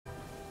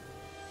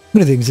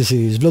Greetings, this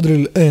is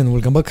Bloodrill and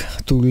welcome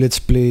back to Let's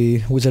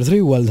Play Witcher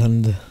 3 Wild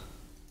Hunt.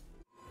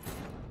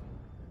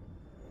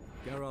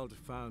 Geralt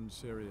found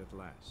Ciri at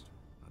last,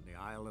 on the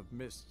Isle of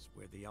Mists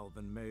where the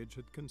elven mage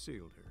had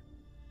concealed her.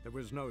 There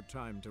was no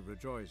time to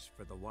rejoice,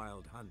 for the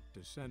wild hunt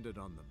descended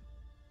on them.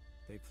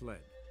 They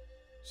fled,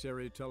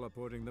 Ciri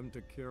teleporting them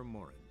to Kaer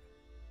Morhen,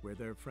 where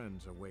their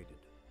friends awaited.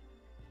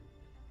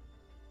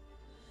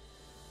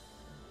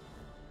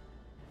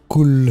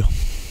 Cool.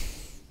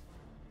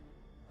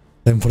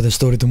 Time for the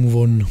story to move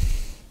on.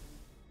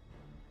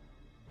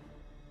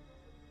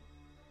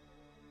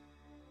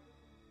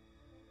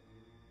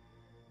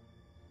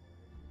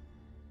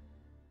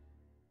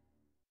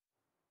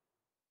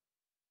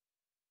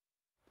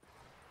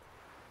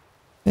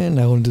 And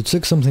I want to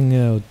check something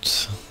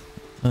out.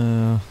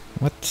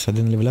 What? I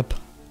didn't level up.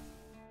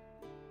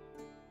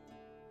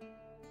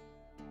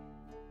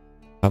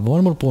 I have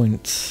one more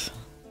point.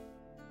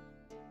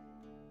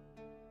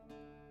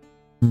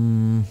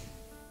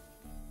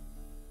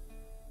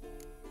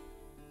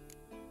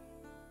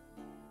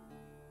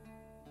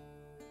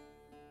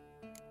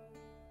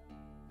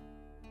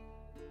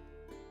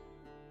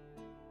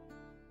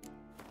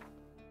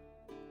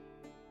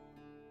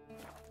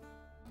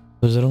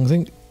 Was the wrong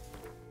thing?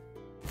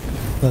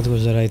 That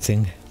was the right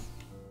thing.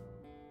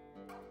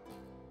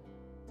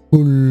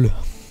 Cool.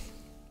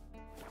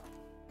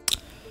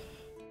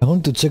 I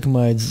want to check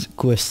my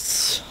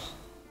quests.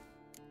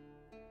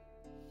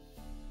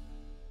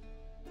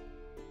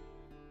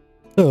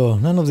 So,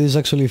 none of these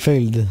actually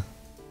failed.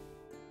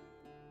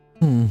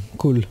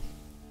 Cool.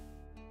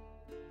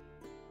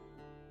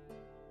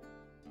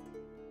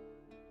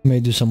 May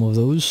do some of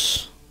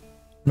those.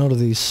 None of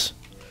these.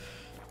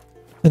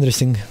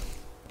 Interesting.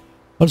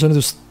 Also, I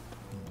need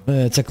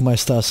to check my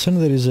stats,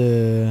 and there is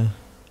a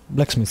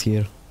blacksmith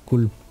here.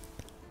 Cool.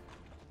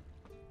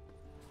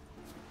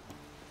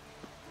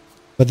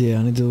 But yeah,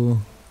 I need to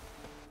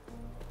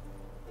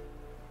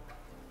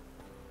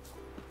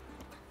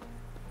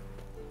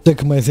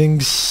check my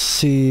things,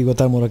 see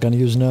what armor I can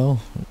use now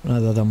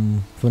that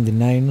I'm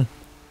 29.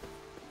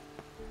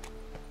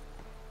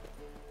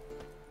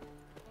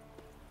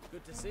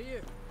 Good to see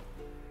you.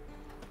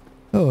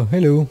 Oh,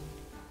 hello.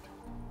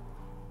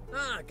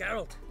 Ah,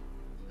 Geralt.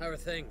 How are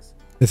things?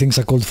 The things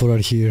I called for are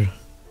here.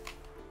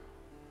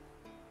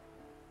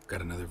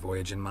 Got another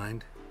voyage in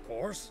mind? Of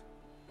course.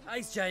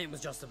 Ice Giant was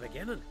just the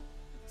beginning.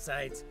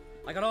 Besides,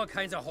 I got all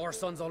kinds of horse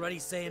sons already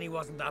saying he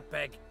wasn't that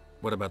big.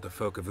 What about the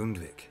folk of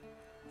Undvik?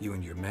 You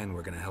and your men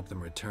were gonna help them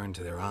return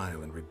to their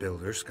isle and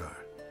rebuild Urskar.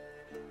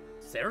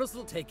 Cerys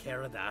will take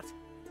care of that.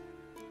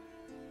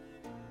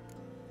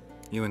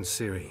 You and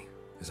Ciri,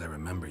 as I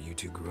remember, you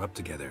two grew up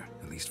together,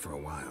 at least for a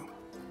while.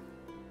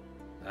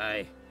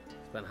 Aye.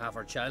 Spent half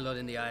her childhood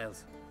in the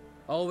Isles.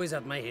 Always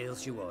at my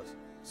heels she was.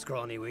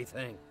 Scrawny wee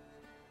thing.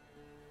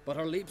 But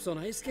her leaps on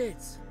ice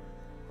skates,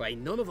 why,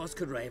 none of us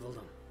could rival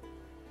them.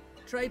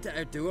 Tried to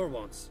outdo her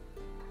once.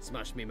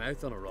 Smashed me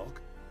mouth on a rock.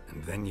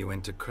 And then you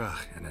went to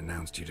Krach and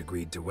announced you'd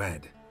agreed to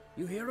wed.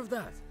 You hear of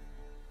that?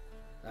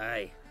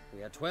 Aye. We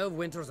had 12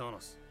 winters on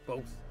us.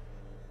 Both.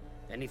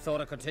 Any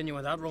thought of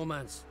continuing that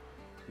romance?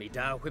 Me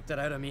da whipped it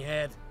out of me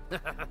head.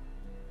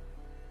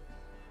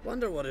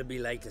 Wonder what it'd be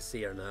like to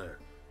see her now.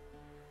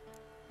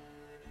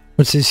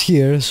 But she's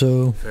here,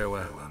 so...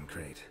 Farewell,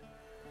 Uncrate.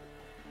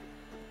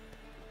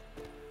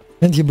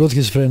 And he brought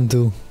his friend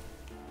too.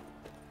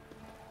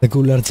 The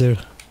cool archer.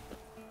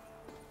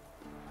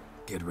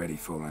 Get ready,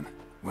 Fullen.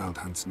 Wild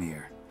Hunt's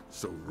near.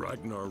 So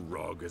Ragnar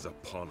Rog is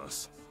upon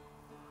us.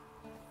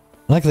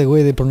 I like the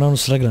way they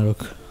pronounce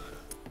Ragnarok.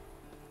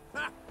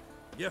 Ha!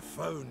 You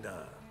found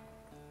her.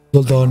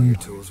 Well done. Your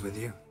tools with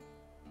you?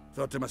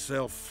 Thought to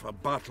myself, a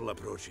battle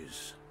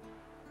approaches.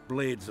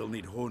 Blades'll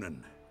need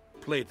honing.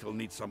 Plate'll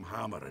need some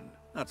hammering.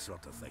 That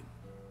sort of thing.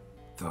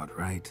 Thought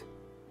right.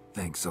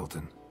 Thanks,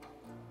 Sultan.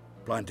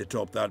 Plan to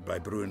top that by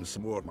brewing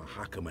some more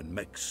Mahakaman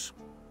mix.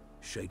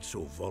 Shite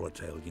so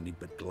volatile you need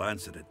but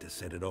glance at it to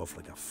set it off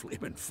like a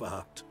flaming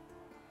fart.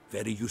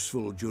 Very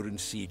useful during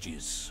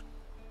sieges.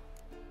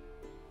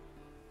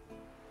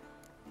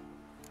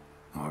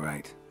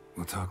 Alright.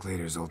 We'll talk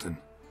later, Zoltan.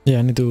 Yeah,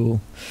 I need to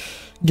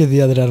get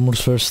the other armors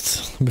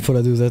first, before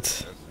I do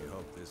that. We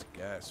hope this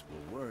gas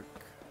will work.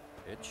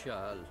 It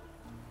shall.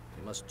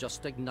 We must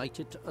just ignite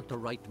it at the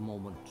right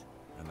moment.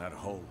 And that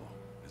hole,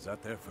 is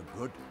that there for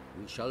good?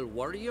 We shall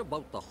worry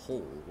about the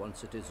hole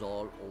once it is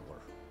all over.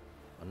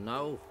 And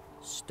now,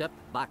 step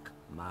back,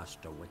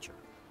 Master Witcher.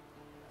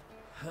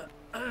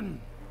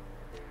 Can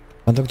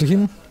I talk to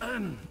him?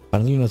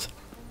 Apparently not.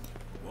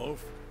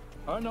 Wolf?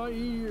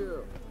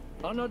 Anair!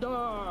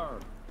 Anadar!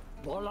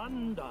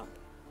 Volanda!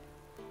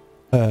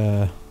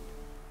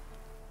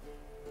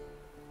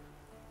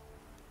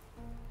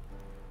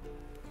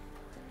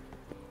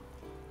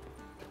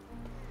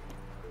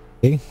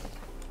 Okay.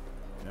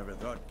 Never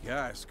thought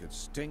gas could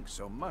stink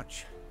so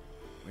much.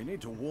 We need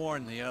to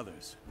warn the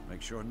others.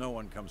 Make sure no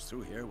one comes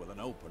through here with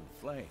an open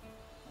flame.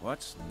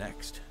 What's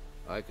next?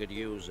 I could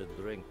use a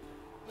drink.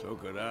 So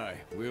could I.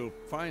 We'll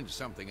find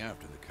something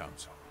after the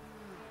council.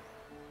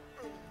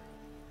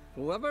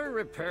 Whoever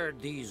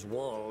repaired these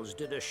walls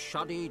did a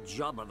shoddy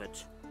job of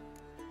it.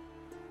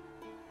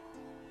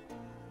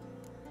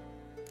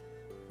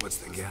 What's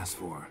the gas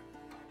for?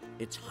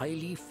 It's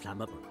highly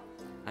flammable.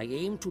 I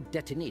aim to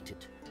detonate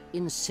it.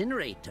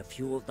 Incinerate a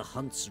few of the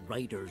hunt's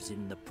riders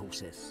in the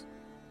process.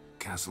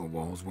 Castle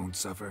walls won't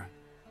suffer?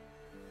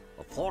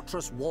 The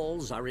fortress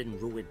walls are in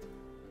ruin.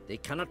 They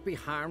cannot be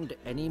harmed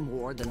any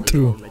more than they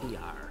True. already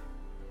are.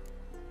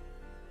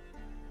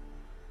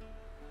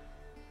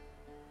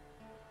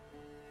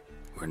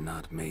 We're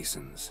not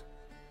masons.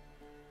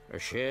 A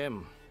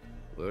shame.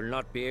 We'll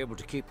not be able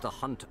to keep the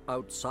hunt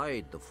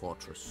outside the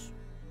fortress.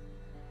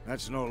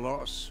 That's no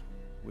loss.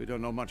 We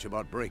don't know much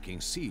about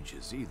breaking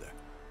sieges either.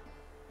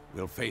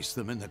 We'll face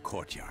them in the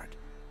courtyard.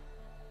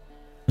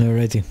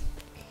 Alrighty.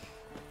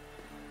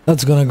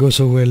 That's gonna go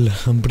so well,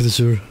 I'm pretty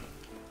sure.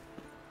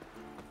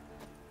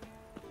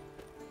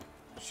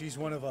 She's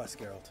one of us,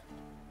 Geralt.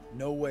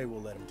 No way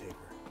we'll let him take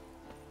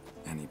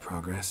her. Any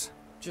progress?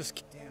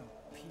 Just damn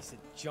piece of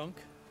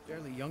junk.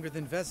 Barely younger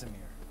than Vesemir.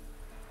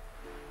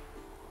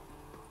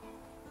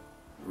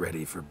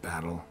 Ready for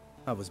battle?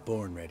 I was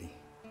born ready.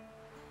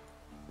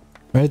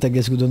 Right, I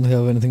guess we don't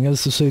have anything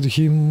else to say to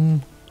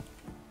him.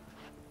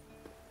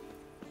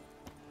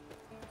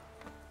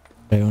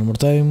 Okay, one more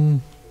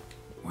time.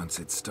 Once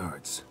it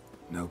starts,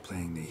 no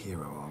playing the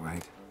hero,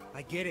 alright?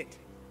 I get it.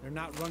 They're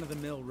not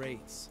run-of-the-mill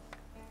raids.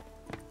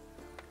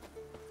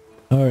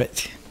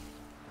 Alright.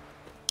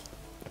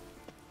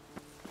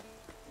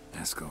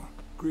 Eskel.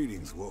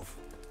 Greetings, Wolf.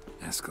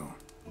 Eskel.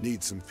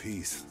 Need some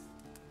peace.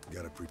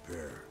 Gotta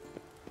prepare.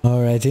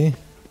 Alrighty.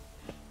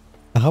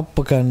 I hope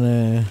I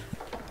can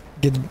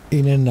get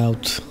in and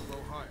out. Go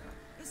higher.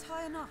 It's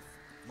high enough.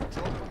 You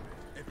drop a bit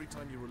every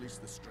time you release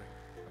the string.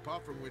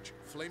 Apart from which,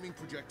 flaming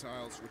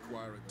projectiles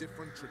require a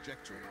different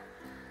trajectory.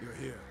 You're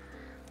here.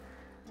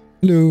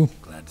 Hello.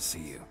 Glad to see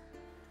you.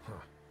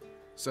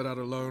 Set out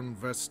alone,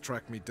 Vest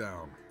tracked me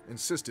down.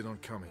 Insisted on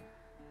coming.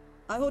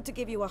 I ought to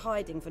give you a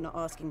hiding for not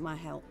asking my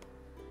help,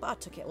 but I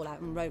took it all out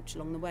in Roach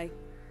along the way.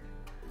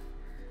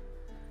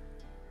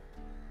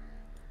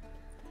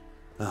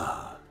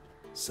 Ah,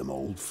 some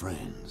old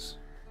friends.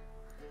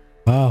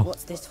 Wow.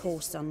 What's this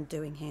horse son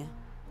doing here?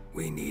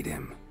 We need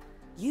him.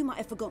 You might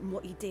have forgotten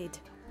what he did.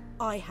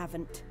 I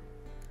haven't.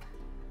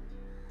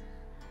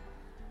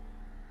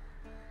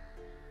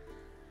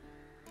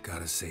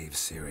 Gotta save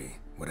Ciri,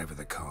 whatever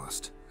the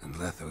cost. And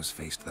Letho's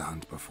faced the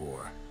hunt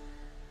before.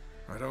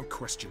 I don't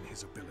question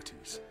his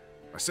abilities.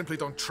 I simply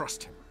don't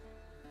trust him.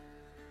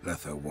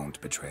 Letho won't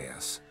betray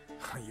us.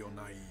 You're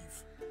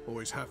naive.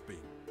 Always have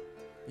been.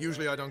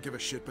 Usually I don't give a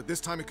shit, but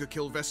this time it could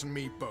kill Vess and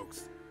me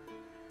both.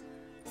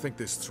 Think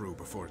this through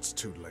before it's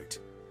too late.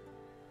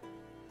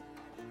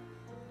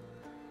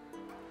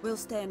 We'll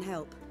stay and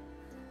help.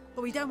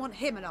 But we don't want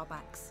him at our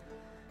backs.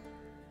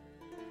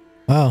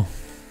 Wow.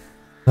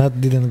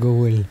 That didn't go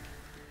well.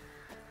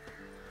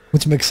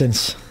 Which makes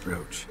sense.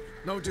 Roach.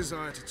 No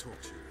desire to talk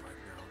to you right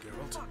now,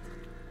 Geralt.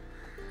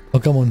 Oh,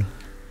 come on.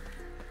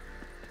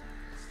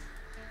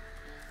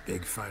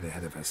 Big fight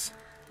ahead of us.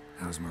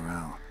 How's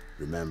morale?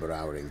 Remember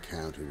our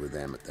encounter with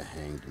them at the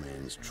Hanged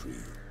Man's Tree.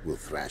 We'll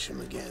thrash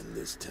him again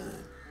this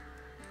time.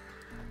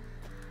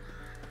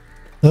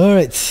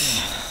 Alright.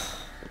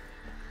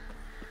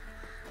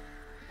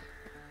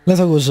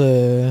 Letho was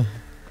a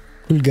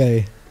cool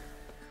guy.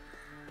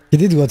 He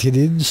did what he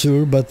did,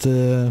 sure, but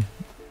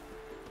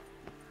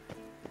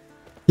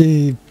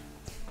he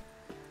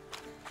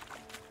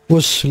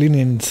was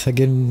lenient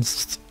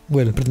against,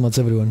 well, pretty much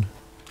everyone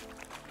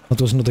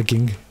that was not a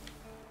king.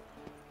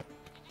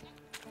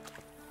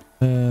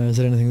 Is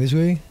there anything this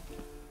way?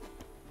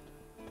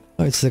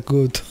 Oh, it's the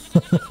goat.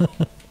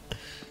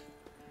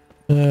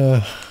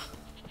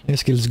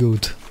 Yes, kills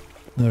goat.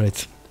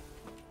 Alright.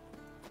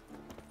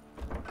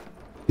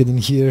 Get in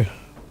here.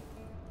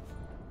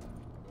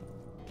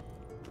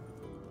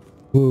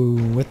 Whoa,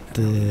 what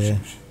the...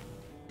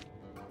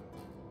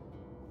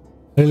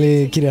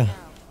 Really, Kira?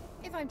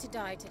 If I'm to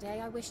die today,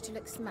 I wish to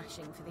look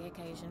smashing for the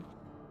occasion.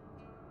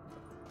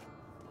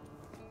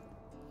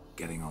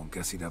 Getting all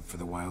gussied up for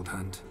the wild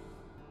hunt?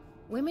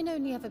 Women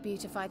only ever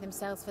beautify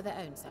themselves for their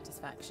own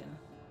satisfaction.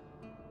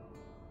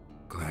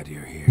 Glad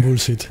you're here.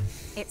 Bullshit.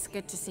 It's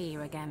good to see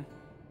you again.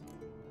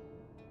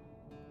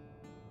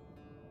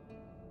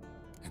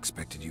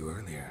 Expected you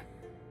earlier.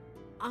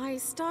 I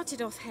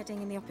started off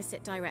heading in the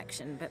opposite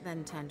direction, but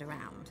then turned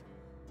around.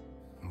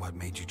 What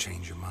made you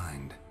change your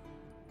mind?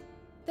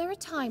 There are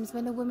times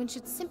when a woman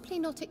should simply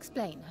not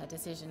explain her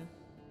decision.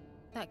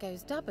 That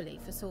goes doubly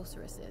for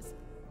sorceresses.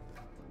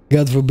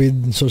 God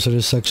forbid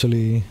sorcerers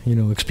actually, you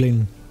know,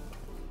 explain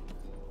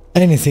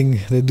anything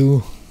they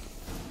do.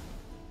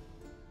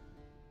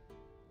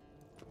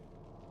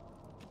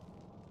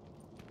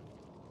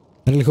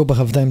 I really hope I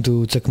have time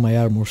to check my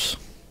armors.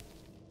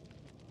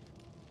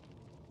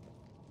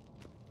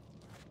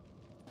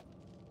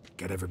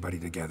 Get everybody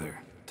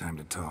together. Time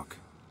to talk.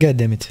 God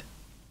damn it.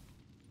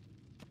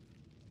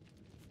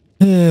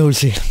 We'll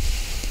see.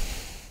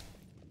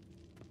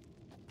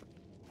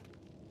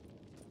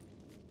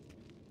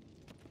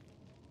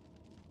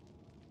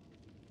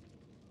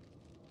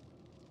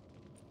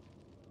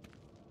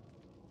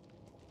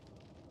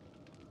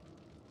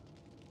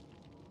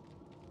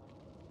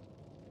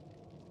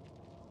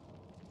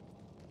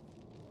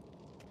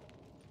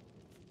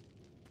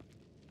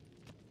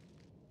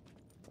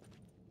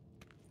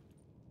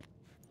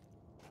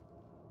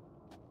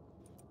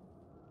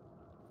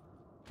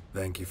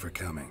 Thank you for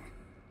coming.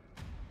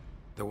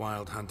 The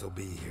Wild Hunt will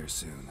be here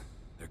soon.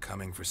 They're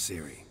coming for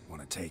Ciri.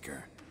 Want to take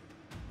her?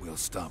 We'll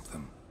stop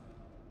them.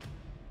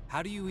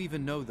 How do you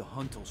even know the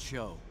Hunt will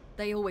show?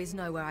 They always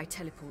know where I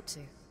teleport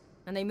to.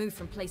 And they move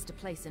from place to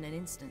place in an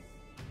instant.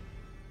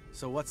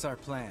 So what's our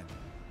plan?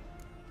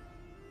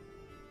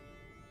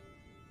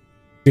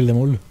 Kill them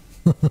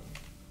all.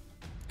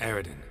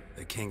 Aradin,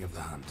 the king of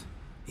the Hunt.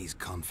 He's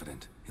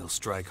confident. He'll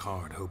strike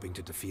hard, hoping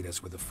to defeat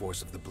us with the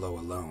force of the blow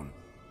alone.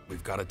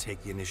 We've got to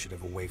take the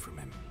initiative away from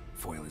him.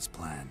 Foil his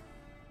plan.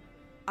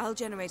 I'll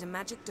generate a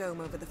magic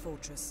dome over the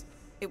fortress.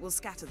 It will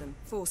scatter them,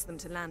 force them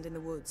to land in the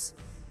woods.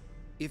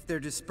 If they're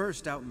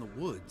dispersed out in the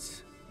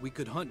woods, we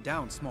could hunt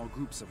down small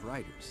groups of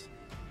riders.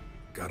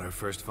 Got our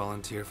first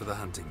volunteer for the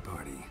hunting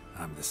party.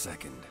 I'm the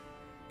second.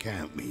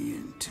 Count me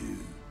in too.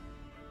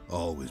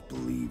 Always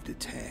believed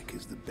attack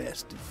is the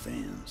best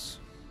defense.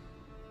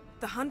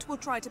 The Hunt will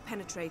try to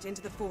penetrate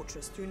into the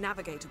fortress through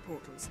navigator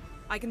portals.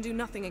 I can do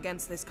nothing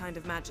against this kind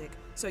of magic,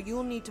 so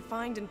you'll need to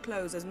find and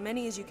close as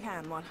many as you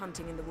can while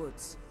hunting in the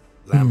woods.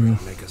 Lambert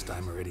will make us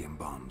dimeridium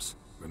bombs.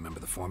 Remember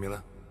the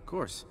formula? Of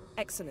course.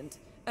 Excellent.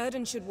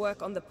 Erden should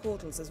work on the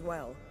portals as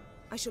well.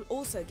 I shall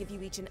also give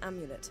you each an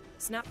amulet.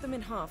 Snap them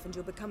in half and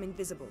you'll become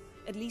invisible,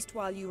 at least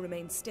while you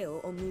remain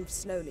still or move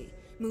slowly.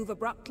 Move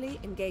abruptly,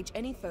 engage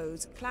any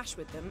foes, clash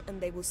with them,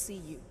 and they will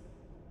see you.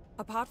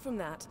 Apart from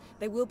that,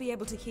 they will be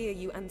able to hear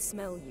you and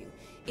smell you.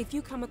 If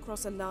you come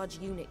across a large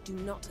unit, do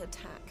not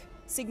attack.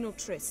 Signal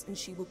Triss and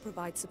she will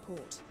provide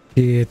support.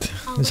 It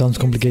sounds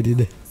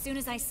complicated. As soon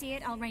as I see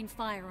it, I'll rain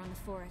fire on the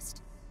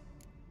forest.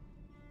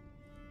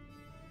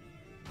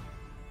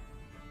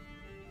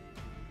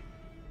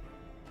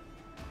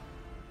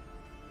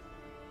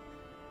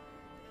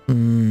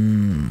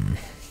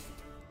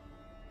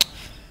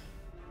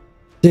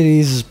 It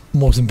is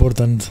most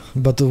important,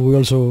 but we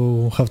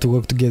also have to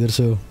work together,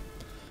 so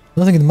I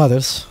don't think it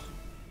matters.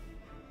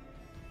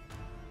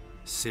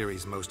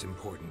 Ciri's most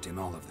important in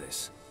all of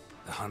this.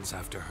 The Hunt's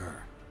after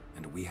her,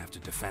 and we have to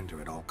defend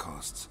her at all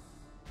costs.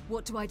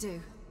 What do I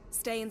do?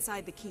 Stay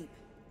inside the keep.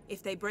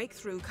 If they break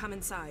through, come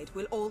inside.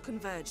 We'll all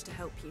converge to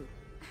help you.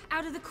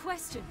 Out of the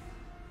question.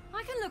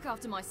 I can look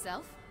after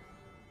myself.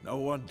 No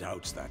one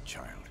doubts that,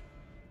 child.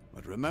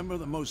 But remember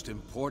the most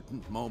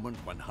important moment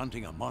when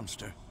hunting a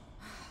monster?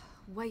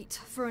 Wait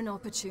for an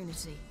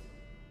opportunity.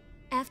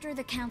 After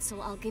the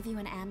council, I'll give you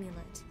an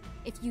amulet.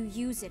 If you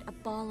use it, a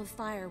ball of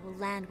fire will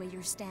land where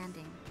you're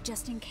standing,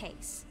 just in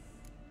case.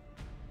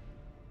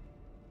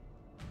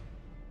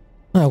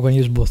 I can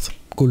use both.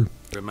 Cool.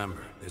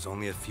 Remember, there's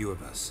only a few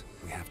of us.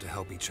 We have to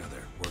help each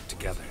other, work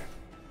together.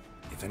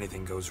 If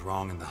anything goes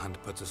wrong and the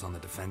Hunt puts us on the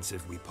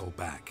defensive, we pull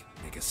back,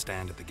 make a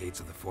stand at the gates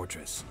of the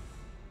fortress.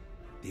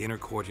 The inner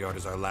courtyard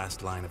is our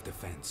last line of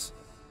defense.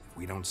 If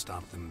we don't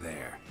stop them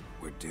there,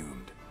 we're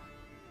doomed.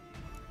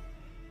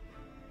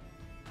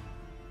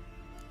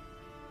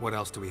 What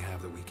else do we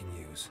have that we can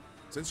use?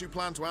 Since you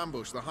plan to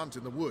ambush the Hunt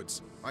in the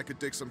woods, I could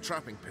dig some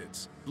trapping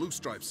pits, blue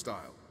stripe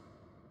style.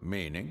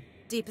 Meaning?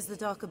 Deep as the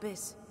dark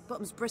abyss,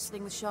 bottoms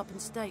bristling with sharpened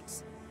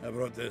stakes. I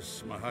brought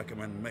this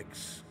Mahakaman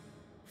mix.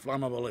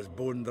 Flammable as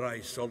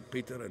bone-dry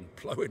saltpeter and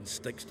ploughing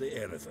sticks to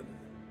everything.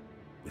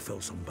 We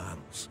fill some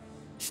barrels,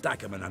 stack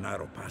them in a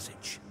narrow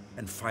passage,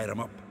 and fire them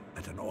up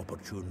at an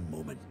opportune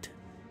moment.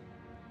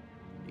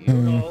 You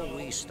know,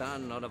 we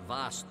stand on a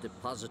vast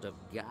deposit of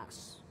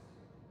gas.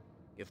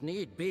 If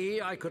need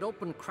be, I could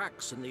open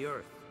cracks in the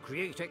earth,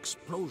 create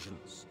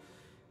explosions.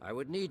 I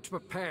would need to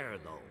prepare,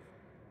 though.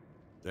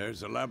 There's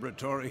the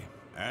laboratory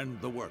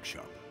and the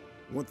workshop.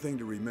 One thing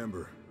to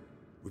remember,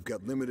 we've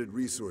got limited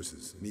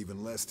resources and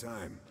even less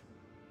time.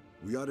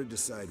 We ought to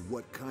decide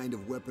what kind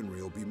of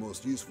weaponry will be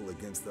most useful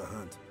against the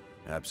Hunt.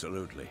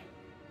 Absolutely.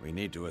 We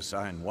need to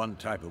assign one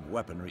type of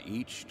weaponry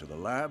each to the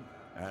lab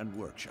and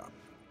workshop.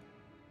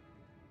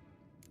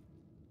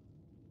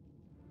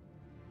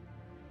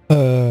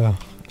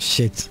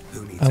 Shit.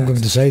 I'm going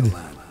to decide.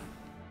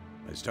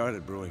 I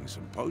started brewing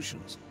some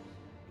potions.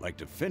 Like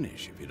to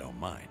finish, if you don't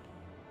mind.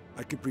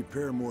 I could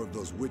prepare more of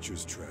those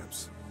Witcher's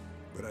traps,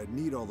 but I'd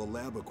need all the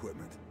lab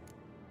equipment.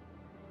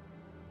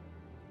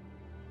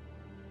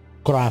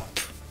 Crap.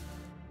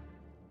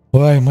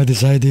 Why am I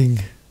deciding?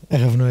 I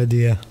have no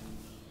idea.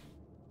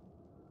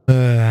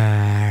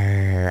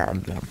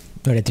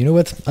 Alright, you know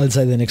what? I'll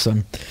decide the next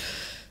one.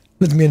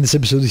 Let me end this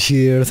episode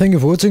here. Thank you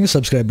for watching,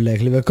 subscribe, like,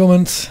 leave a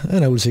comment,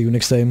 and I will see you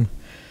next time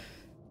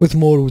with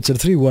more Witcher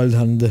 3 Wild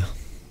Hunt.